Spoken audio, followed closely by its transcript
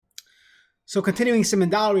So continuing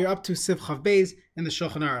Siman, we're up to Siv Chav Beis in the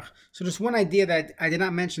Shulchan Aruch. So just one idea that I did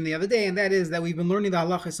not mention the other day, and that is that we've been learning the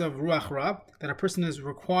halachas of Ruach Ra, that a person is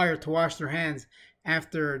required to wash their hands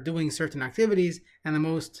after doing certain activities, and the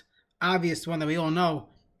most obvious one that we all know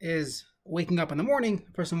is waking up in the morning.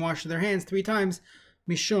 A person washes their hands 3 times,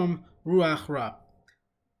 Mishum Ruach Ra.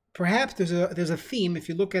 Perhaps there's a theme if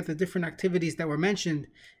you look at the different activities that were mentioned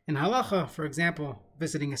in halacha, for example,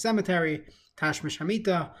 visiting a cemetery, tashmish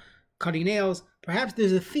hamita, cutting nails. Perhaps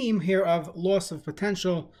there's a theme here of loss of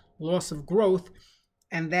potential, loss of growth,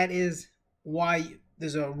 and that is why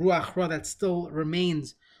there's a ruach ra that still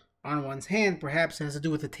remains on one's hand. Perhaps it has to do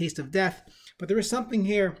with the taste of death, but there is something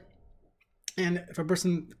here, and if a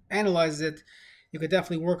person analyzes it, you could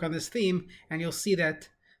definitely work on this theme, and you'll see that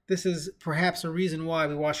this is perhaps a reason why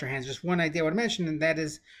we wash our hands. Just one idea I would mention, and that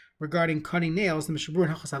is regarding cutting nails. The Mishabur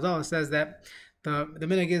in Hachas Havdalah says that the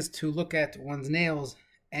minhag is to look at one's nails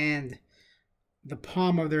and the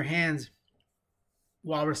palm of their hands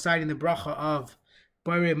while reciting the bracha of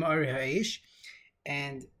Borei Ma'ari Ha'esh.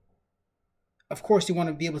 And of course, you want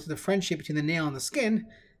to be able to differentiate between the nail and the skin.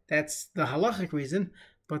 That's the halachic reason.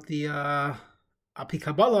 But the Api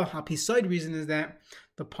Kabbalah, Api side reason is that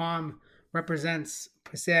the palm represents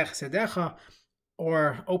Pesach Sedecha,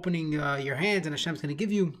 or opening your hands, and Hashem's going to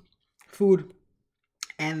give you food.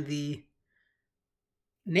 And the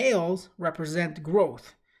nails represent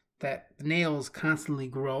growth, that the nails constantly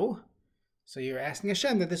grow. So you're asking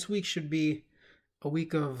Hashem that this week should be a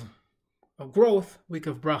week of growth, week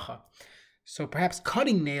of bracha. So perhaps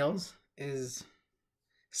cutting nails is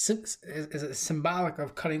symbolic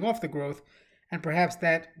of cutting off the growth, and perhaps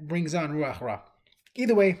that brings on Ruach Ra.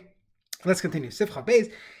 Either way, let's continue. Sif Chav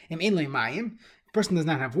Beis, im ein lo mayim. If a person does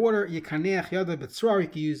not have water, yikaneach yada b'tzrar, you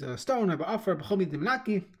can use a stone, or ba'afar, b'chol midim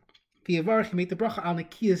naki, v'yavarach, you make the bracha al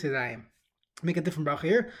nekiyas yadayim. Make a different bracha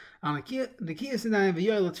here. Al nekiyas yadayim,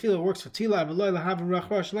 v'yoyel tefillah works for tefillah, v'loy lahav ruach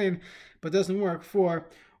ra shleim, but doesn't work for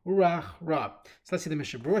Ruach Ra. So let's see the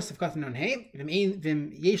Mishabur. Sif Katan on Hey.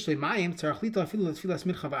 V'im yesh lo mayim, tzarach lita afilu l'tefillas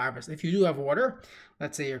mincha v'arvas. If you do have water,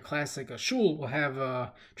 let's say your classic shul will have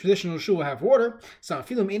traditional shul will have water. So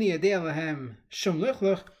afilu m'ini yadei lahem shum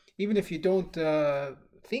lichlach. Even if you don't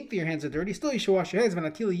think that your hands are dirty, still you should wash your hands.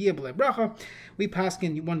 V'natila yeh b'lei bracha. We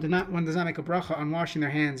paskin one does not make a bracha on washing their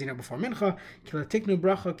hands, before mincha. Kila tiknu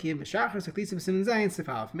bracha ki b'shachar seklisim siman zayin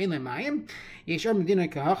sifalf meilei mayim. Yeshar medina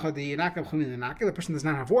kahacha the yanakav chumin the The person does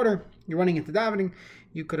not have water. You're running into davening.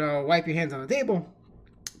 You could wipe your hands on the table.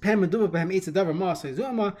 Pen meduva b'hem eitz adavar ma'as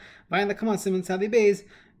zuma. Vayin the command siman tzadi beis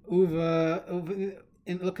uv.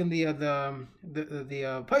 Look in the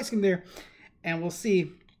poskim there, and we'll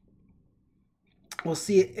see. We'll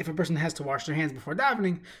see if a person has to wash their hands before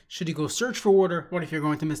davening. Should he go search for water? What if you're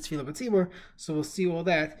going to miss tefillah b'tzibur? So we'll see all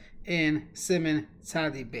that in Siman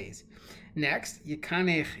Tzadi Beis. Next,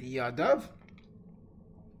 Yikanech Yadav.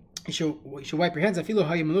 You should wipe your hands. Afilu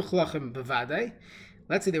hayimeluch lachem bevadai.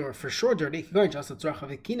 Let's say they were for sure dirty.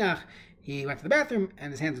 He went to the bathroom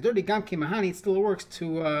and his hands are dirty. Gam kimahani. It still works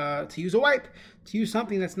to use a wipe, to use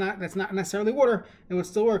something that's not necessarily water. It would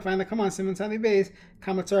still work. Find the come on Siman Tzadi Beis.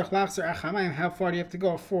 How far do you have to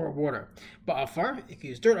go for water? But afar, you can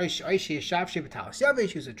use dirt. Use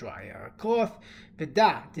a dry cloth.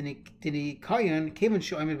 V'da dini kayan kevin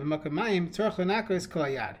shoyim b'makamayim tzarich lenakos kol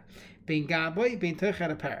hayad. Bein gaboy bein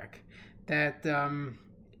toichet aparik. That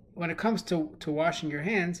when it comes to washing your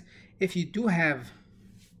hands, if you do have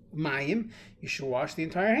mayim, you should wash the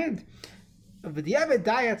entire hand. To wash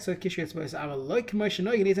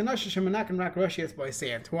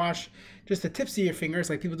just the tips of your fingers,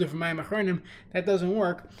 like people do for mayim achronim, that doesn't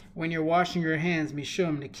work when you're washing your hands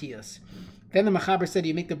mishum nekiyas. Then the Machaber said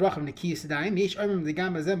you make the bracha of nekiyas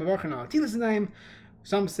yadayim.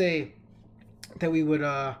 Some say that we would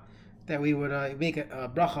make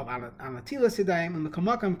a bracha on netilas yadayim, and the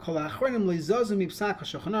kamakam kol achronim loizazu mipsak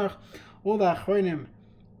hashulchan aruch. All the achronim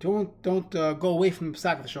don't go away from the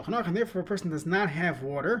psak of the Shulchan Aruch, and therefore a person does not have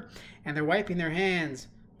water, and they're wiping their hands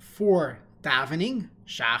for davening,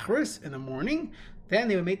 shachris, in the morning, then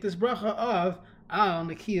they would make this bracha of al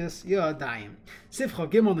nekiyas yadayim. Sifcha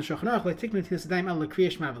gimel the Shulchan Aruch le'tiknu netilas yadayim al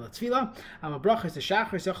l'kriyas shema v'letzvila. Al brachas the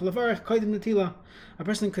shachris yachol levarich kodim netila. A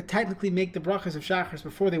person could technically make the brachas of shachris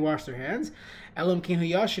before they wash their hands. Elam kin hu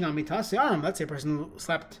yashin al mitas yaram. Let's say a person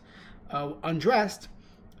slept undressed.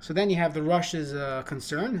 So then you have the Rosh's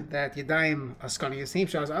concern that Yadayim Askani Yasim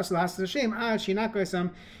Shaz Asal Has Hashem Ad Shinakosam.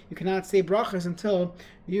 You cannot say brachas until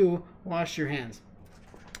you wash your hands.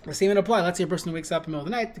 The same would apply. Let's say a person wakes up in the middle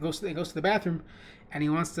of the night, goes to the bathroom, and he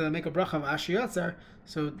wants to make a bracha of Asher Yatzar.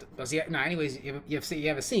 So anyways, you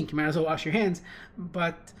have a sink. You might as well wash your hands.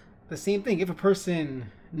 But the same thing. If a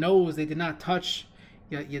person knows they did not touch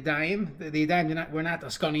Yadayim, the Yadayim were not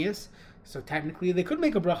Askanias, so technically they could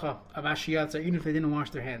make a bracha of Ashiyatza even if they didn't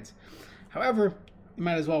wash their hands. However, you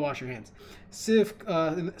might as well wash your hands. Sif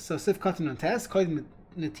Katan on test, Kodim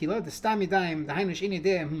Natila, the Stam Yadayim, the Hainish Ini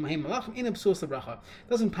Deim, Mahim Malachim, in Absus bracha.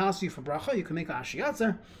 Doesn't pass you for bracha, you can make a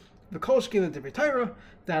Ashiyatza. The Kolshkin the Torah,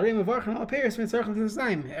 the Harim Avarchan Al Peris Mitzarchim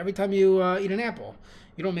Daim. Every time you eat an apple,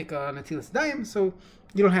 you don't make a Natilas Daim, so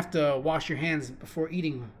you don't have to wash your hands before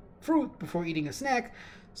eating fruit, before eating a snack.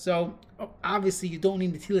 So obviously you don't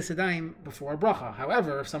need Natilas Daim before a bracha.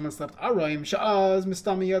 However, if someone slept Arayim Sha'az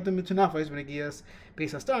Mistami Yadim Mitunafais Benegias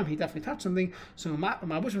Beis Hastam, he definitely touched something. So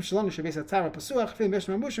Mabushim Shalom Beis Hatzava Pasuach Fim Besh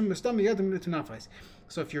Mabushim Mistami Yadim Mitunafais.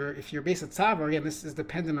 So if you're Beis Hatzava, again, this is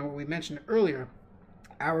dependent on what we mentioned earlier,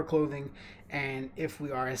 our clothing, and if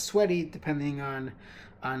we are as sweaty, depending on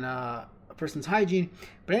a person's hygiene.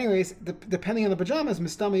 But anyways, depending on the pajamas,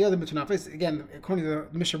 again, according to the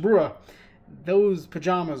Mishnah Berurah, those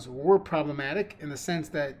pajamas were problematic in the sense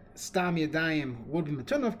that stam yadayim would be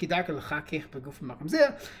metunaf kidakar l'chakech beguf makam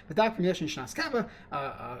zeh v'dak yeshin shnas kava,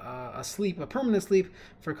 a permanent sleep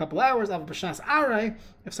for a couple hours. Av b'shnas aray,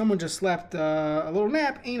 if someone just slept a little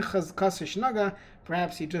nap, ein chaz shnaga,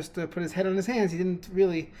 perhaps he just put his head on his hands, he didn't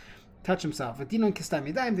really touch himself. But still, when it comes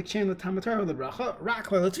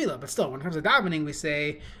to davening, we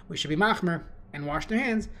say we should be machmer and wash their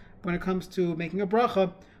hands. When it comes to making a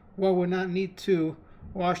bracha, one would not need to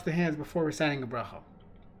wash the hands before reciting a bracha.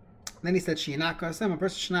 Then he said, a person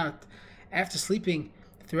should not, after sleeping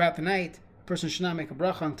throughout the night, a person should not make a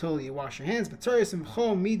bracha until you wash your hands. But a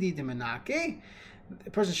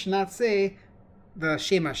person should not say the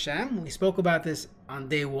shem Hashem. We spoke about this on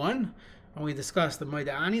day 1 when we discussed the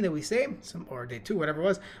Moida'ani that we say, or day 2, whatever it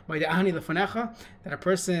was, Moida'ani lefanecha, that a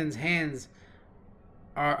person's hands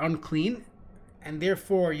are unclean, and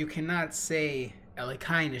therefore you cannot say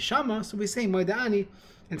Elikai Neshama, so we say Moida'ani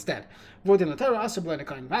instead. If you do have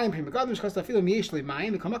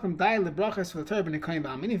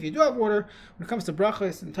water, when it comes to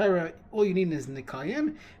brachas and Torah, all you need is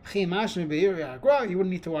Nikayim. You wouldn't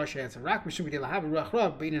need to wash your hands. It's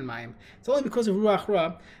only because of Ruach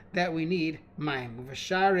Ra that we need Mayim.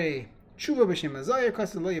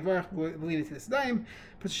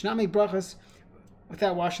 But should not make brachas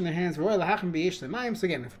without washing their hands. So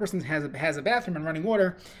again, if a person has a bathroom and running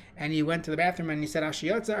water, and you went to the bathroom and you said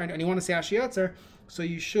Ashiyatzer, and you want to say Ashiyatzer, so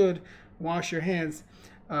you should wash your hands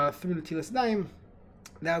through the Tilas Daim.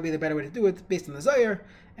 That would be the better way to do it, based on the Zohar,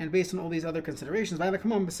 and based on all these other considerations. Okay,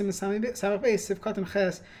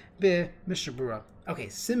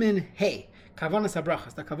 Siman Hey. Kavanas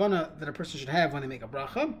habrachas, the kavana that a person should have when they make a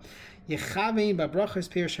bracha. Yechavein b'brachas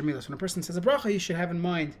pirish hamilos. When a person says a bracha, you should have in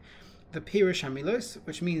mind the pirish hamilos,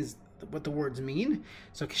 which means what the words mean.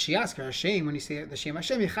 So kishiyaskar Hashem, when you say the shem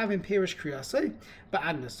Hashem, yechavein pirish kriyasei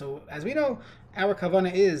ba'adnas. So as we know, our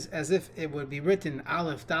kavana is as if it would be written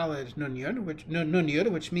Aleph Daled Nun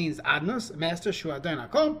Yud, which means adnos, master shu adon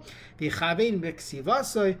hakom. Yechavein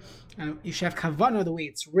b'ksivasei, and you should have kavana the way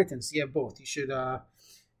it's written. So you have both.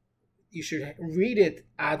 You should read it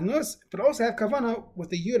adnos, but also have kavana with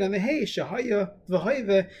the yud and the hey, shahaya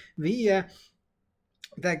v'hoive v'iyah,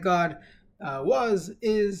 that God was,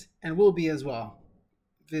 is, and will be as well.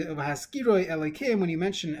 V'haskiroi elikim, when you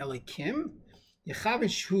mention elikim, yechavin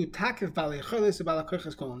shu takev b'alecholis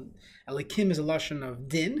u'b'alakoches kolon. Elikim is a lashon of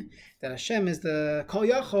din, that Hashem is the kol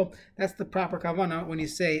yachol. That's the proper kavana when you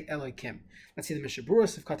say elikim. Let's see the Mishnah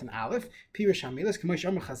Berurah of Katan Aleph. Pirish Hamilas, Kamosh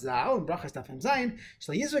Amar Chazal, and Brachas Dafim Zayin.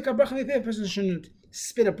 Shlo Yizvek HaBracha Mipeh, a person shouldn't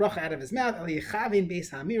spit a bracha out of his mouth. Ali Yechavin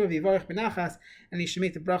Beis HaMira V'Yivarech B'Nachas, and he should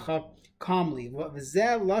make the bracha calmly.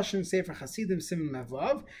 V'zeh Lashon Sefer Chasidim Siman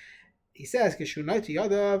Mevlav. He says, Kishu Noiti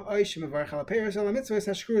Yadav, Oish Mevarech Al Peres Al Mitzvahs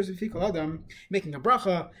Hashkurus V'Fikol Adam. Making a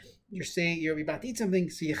bracha, you're saying you're about to eat something,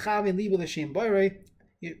 so Yechavin Libu L'Shem Borei.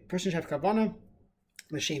 Person should have kavanah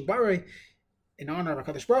L'Shem Borei, in honor of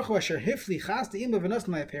HaKadosh Baruch Hu, Asher Hifli Chas De'im V'Nos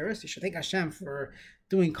L'May Peres. You should thank Hashem for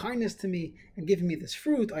doing kindness to me and giving me this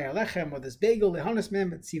fruit, Ayalechem, or this bagel, Lehonis Mem,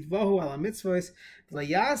 Tzivvahu Ala Mitzvahs,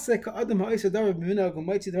 V'Layase Ka'adam Ha'isa Darav B'Minog,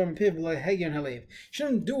 V'Moitzi Darav M'Piv, V'Layhegyon Halev. You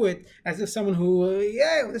shouldn't do it as if someone who,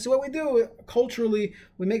 this is what we do. Culturally,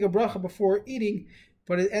 we make a bracha before eating,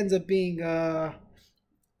 but it ends up being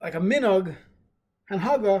like a minog,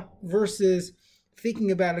 hanhaga, versus thinking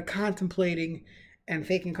about it, contemplating, and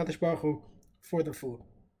thanking Kadosh Baruch Hu for the food.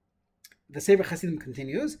 The Sefer Chasidim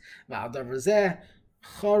continues, that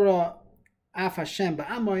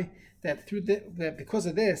because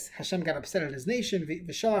of this, Hashem got upset at his nation,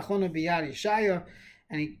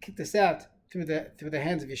 and he kicked us out the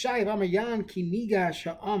hands of Yeshaya.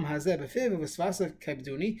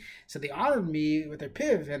 So they honored me with their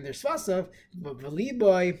piv and their svasav, but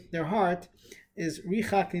v'liboy, their heart, is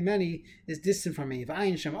richak mimeni, is distant from me.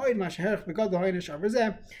 And you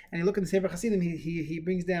look in the Sefer Hasidim, he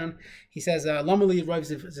brings down, he says, Lamali Rav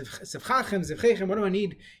Zivchachem, Zivchechem, what do I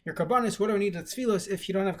need? Your karbanis, what do I need? The tefillos, if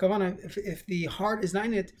you don't have kavanah, if the heart is not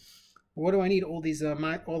in it, what do I need? All these all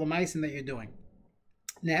the ma'asim that you're doing.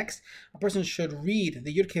 Next, a person should read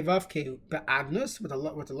the Yud Kei Vav Kei be'adnus, with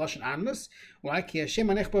the lashon adnus. Why? Ki Hashem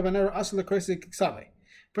anech bo v'nero asur l'kroisei k'ksavei.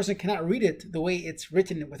 A person cannot read it the way it's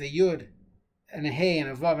written with a Yud and a Hey and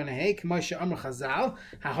a Vav and a Hey. K'may she'amar Chazal,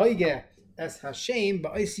 ha'hoige es Hashem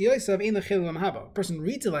ba'osi yosav ein l'chil l'mahaba. A person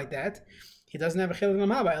reads it like that, he doesn't have a chil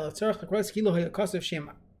l'mahaba. El tzarech l'krois kilo ha'yakasav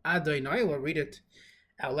shem adonai. We'll read it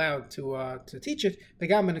out loud to teach it.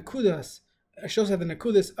 Begam b'nekudas, shows how the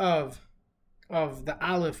nekudas of the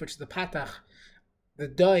aleph, which is the patach, the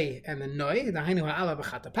doi and the noi, the hainu ha'alav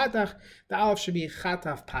b'chata patach. The aleph should be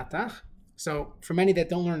chatav patach. So for many that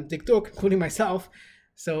don't learn dikduk, including myself,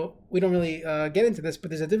 so we don't really get into this,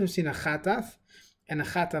 but there's a difference between a chatav and a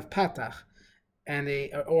chatav patach, and a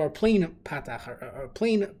plain patach, or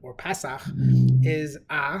plain or pasach is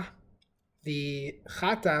a. The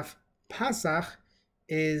chatav pasach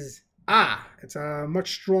is a. It's a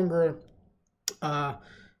much stronger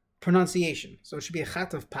pronunciation. So it should be a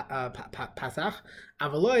chatav pasach.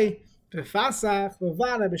 Avaloi befasach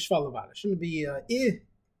levada b'shval levada. It shouldn't be I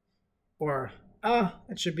or a.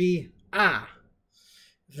 It should be a.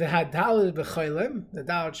 V'hadalid b'cholim. The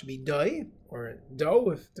dalid should be doi or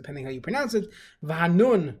do, depending how you pronounce it.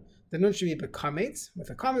 V'hanun. The nun should be b'kametz, with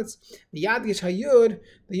a kametz. The yad gish hayud.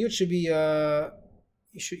 The yud should be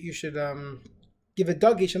you should give a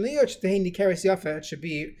dagish on the yud. Teheni keres yafa. It should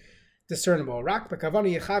be discernible. Rak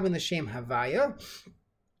b'kavana yechavin the shem havaya.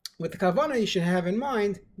 With the kavana, you should have in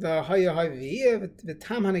mind the haya haviyah, the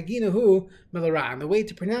tam hanaginahu milara, and the way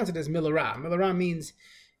to pronounce it is milara. Milara means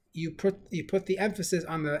you put the emphasis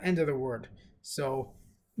on the end of the word. So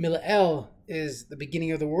milael is the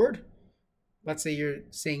beginning of the word. Let's say you're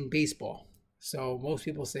saying baseball. So most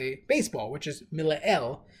people say baseball, which is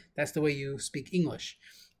milael. That's the way you speak English.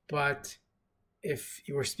 But if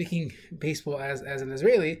you were speaking baseball as an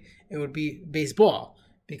Israeli, it would be baseball,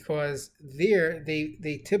 because there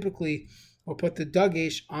they typically will put the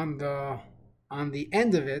dagesh on the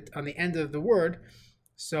end of it, on the end of the word.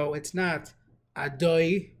 So it's not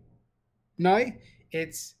adoi noi,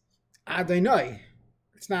 it's adonai.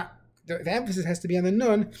 It's not, the emphasis has to be on the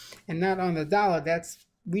nun and not on the dalad. That's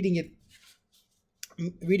reading it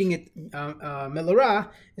milara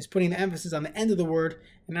is putting the emphasis on the end of the word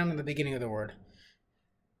and not on the beginning of the word.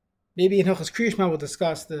 Maybe in Hilchos Kriya Shema we'll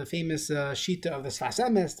discuss the famous shita of the Sfas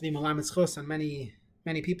Emes to be malamet zchus on many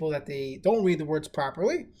people that they don't read the words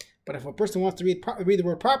properly. But if a person wants to read the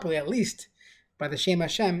word properly, at least by the Shem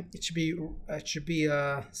Hashem, it should be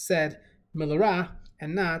said milara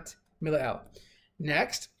and not milael.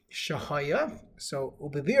 Next, shahaya. So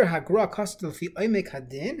ubevir hagra kastel fi oimek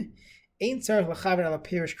hadin. Really,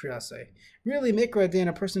 mikra din,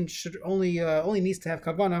 a person should only needs to have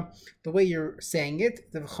kavana the way you're saying it.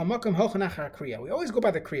 We always go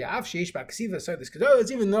by the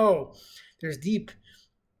kriya. Even though there's deep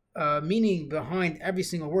meaning behind every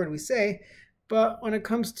single word we say, but when it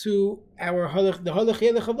comes to the halach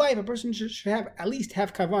yelech of life, a person should have at least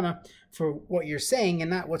have kavana for what you're saying and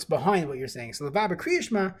not what's behind what you're saying. So the Vaba Kriya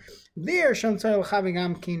Shema, there sham tzar l'chavim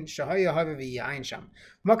gam kin shahaya hava v'yayin sham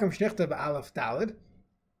makam shnichta b'alaf dalid.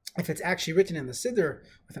 If it's actually written in the siddur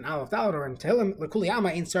with an alaf dalid or in Tehillim, l'kuli yama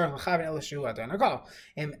ein tzar l'chavim el shehu adon akol.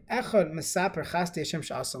 Echad mesaper chasdei Hashem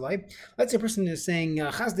sha'asalai. Let's say a person is saying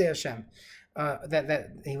chasdei Hashem, that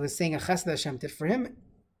he was saying a chasdei Hashem did for him.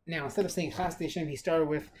 Now, instead of saying Chasdei Hashem, he started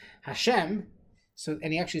with Hashem. So,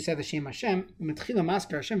 and he actually said the Shem Hashem.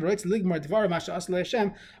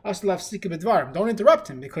 Don't interrupt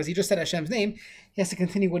him, because he just said Hashem's name. He has to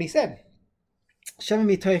continue what he said. And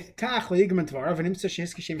it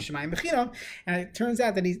turns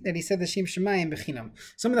out that he said the Shem Shemayim Bechinam.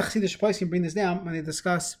 Some of the Chassidish Poskim can bring this down when they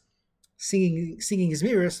discuss singing his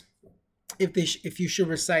mirrors, if you should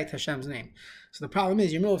recite Hashem's name. So the problem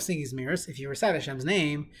is, you're in the middle of singing Zmiris. If you recite Hashem's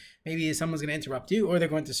name, maybe someone's going to interrupt you, or they're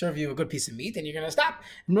going to serve you a good piece of meat, and you're going to stop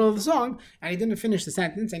in the middle of the song. And he didn't finish the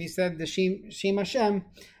sentence, and he said the Shem Hashem,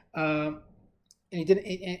 and he didn't,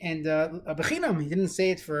 and Bechinam, he didn't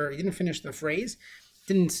say it he didn't finish the phrase,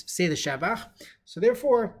 didn't say the Shabach. So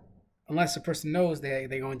therefore, unless a person knows they're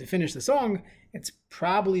going to finish the song, it's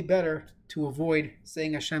probably better to avoid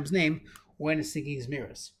saying Hashem's name when singing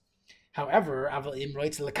Zmiris. However, a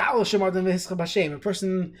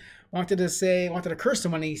person wanted to curse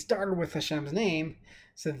him when he started with Hashem's name.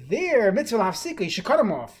 So there, mitzvah hafsika, you should cut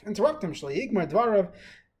him off, interrupt him.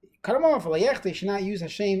 Cut him off. You should not use the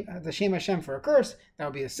shem Hashem for a curse. That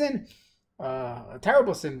would be a sin, a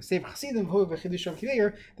terrible sin. They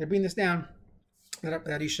bring this down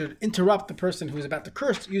that you should interrupt the person who is about to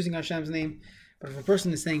curse using Hashem's name. But if a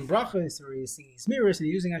person is saying brachas or he's singing smiras and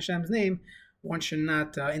using Hashem's name, one should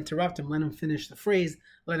not interrupt him. Let him finish the phrase.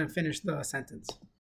 Let him finish the sentence.